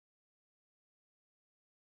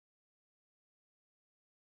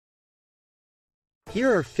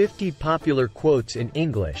Here are 50 popular quotes in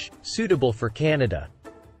English, suitable for Canada.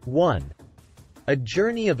 1. A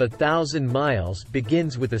journey of 1,000 miles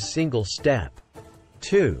begins with a single step.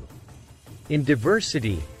 2. In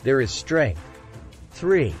diversity, there is strength.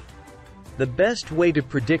 3. The best way to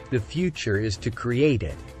predict the future is to create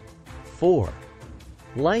it. 4.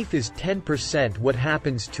 Life is 10% what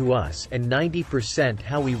happens to us and 90%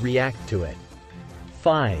 how we react to it.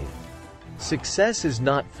 5. Success is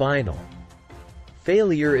not final.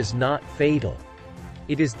 Failure is not fatal.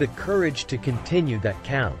 It is the courage to continue that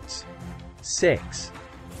counts. 6.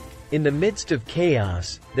 In the midst of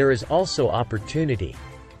chaos, there is also opportunity.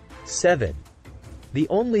 7. The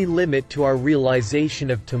only limit to our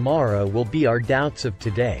realization of tomorrow will be our doubts of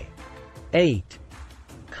today. 8.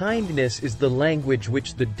 Kindness is the language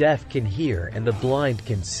which the deaf can hear and the blind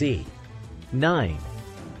can see. 9.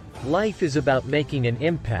 Life is about making an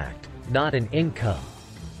impact, not an income.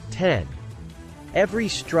 10. Every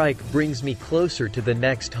strike brings me closer to the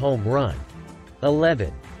next home run.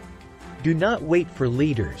 11. Do not wait for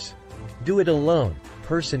leaders. Do it alone,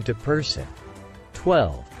 person to person.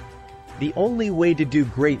 12. The only way to do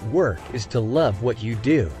great work is to love what you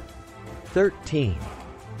do. 13.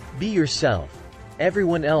 Be yourself.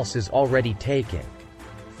 Everyone else is already taken.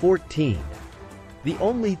 14. The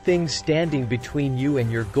only thing standing between you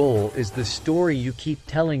and your goal is the story you keep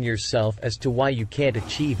telling yourself as to why you can't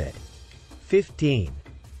achieve it. 15.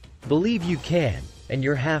 Believe you can, and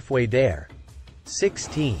you're halfway there.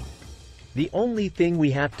 16. The only thing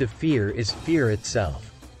we have to fear is fear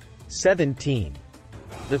itself. 17.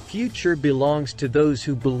 The future belongs to those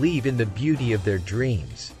who believe in the beauty of their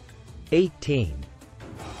dreams. 18.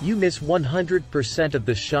 You miss 100% of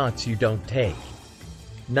the shots you don't take.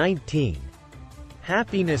 19.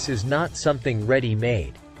 Happiness is not something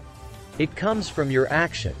ready-made. It comes from your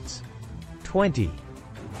actions. 20.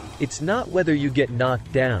 It's not whether you get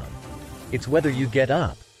knocked down. It's whether you get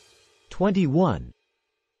up. 21.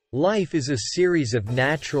 Life is a series of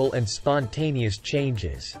natural and spontaneous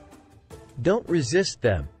changes. Don't resist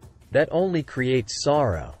them. That only creates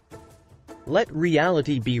sorrow. Let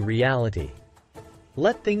reality be reality.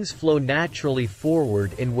 Let things flow naturally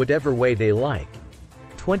forward in whatever way they like.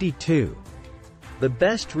 22. The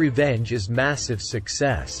best revenge is massive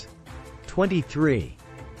success. 23.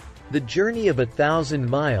 The journey of 1,000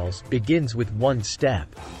 miles begins with one step.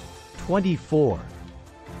 24.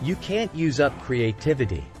 You can't use up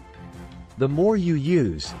creativity. The more you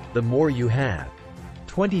use, the more you have.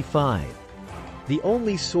 25. The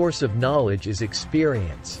only source of knowledge is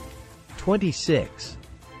experience. 26.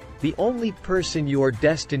 The only person you are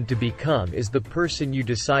destined to become is the person you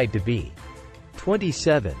decide to be.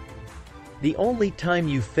 27. The only time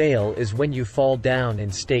you fail is when you fall down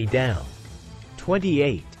and stay down.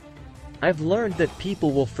 28. I've learned that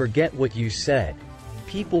people will forget what you said.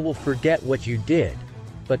 People will forget what you did.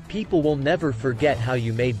 But people will never forget how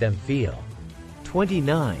you made them feel.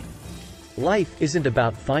 29. Life isn't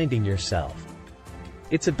about finding yourself.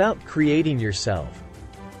 It's about creating yourself.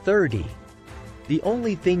 30. The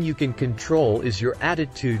only thing you can control is your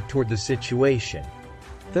attitude toward the situation.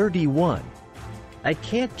 31. I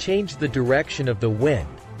can't change the direction of the wind,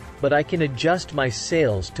 but I can adjust my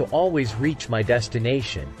sails to always reach my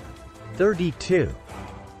destination. 32.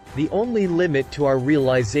 The only limit to our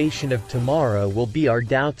realization of tomorrow will be our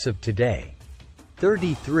doubts of today.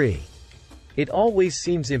 33. It always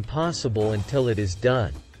seems impossible until it is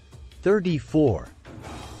done. 34.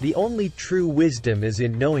 The only true wisdom is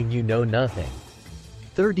in knowing you know nothing.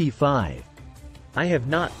 35. I have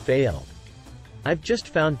not failed. I've just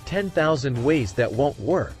found 10,000 ways that won't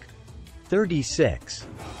work. 36.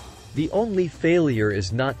 The only failure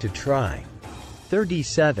is not to try.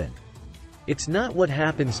 37. It's not what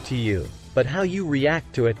happens to you, but how you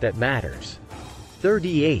react to it that matters.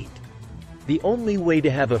 38. The only way to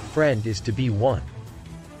have a friend is to be one.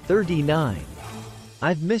 39.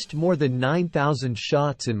 I've missed more than 9,000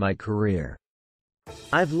 shots in my career.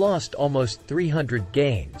 I've lost almost 300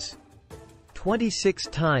 games. 26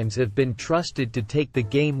 times have been trusted to take the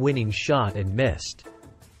game-winning shot and missed.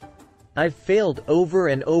 I've failed over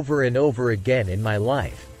and over and over again in my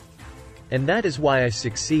life. And that is why I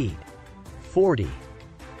succeed. 40.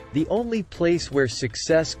 The only place where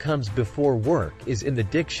success comes before work is in the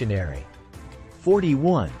dictionary.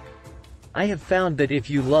 41. I have found that if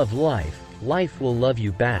you love life, life will love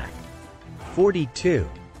you back. 42.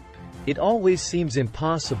 It always seems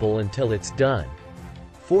impossible until it's done.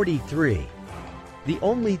 43. The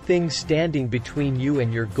only thing standing between you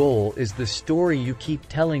and your goal is the story you keep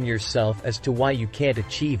telling yourself as to why you can't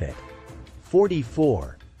achieve it.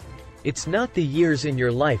 44. It's not the years in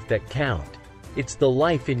your life that count. It's the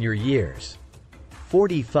life in your years.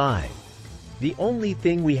 45. The only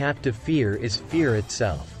thing we have to fear is fear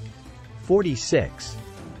itself. 46.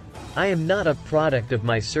 I am not a product of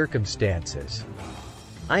my circumstances.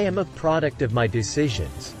 I am a product of my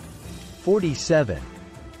decisions. 47.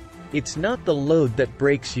 It's not the load that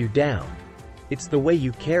breaks you down. It's the way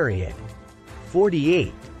you carry it.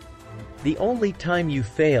 48. The only time you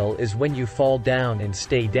fail is when you fall down and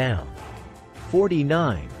stay down.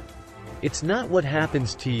 49. It's not what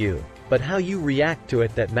happens to you, but how you react to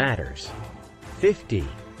it that matters. 50.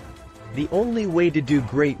 The only way to do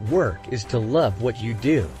great work is to love what you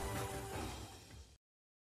do.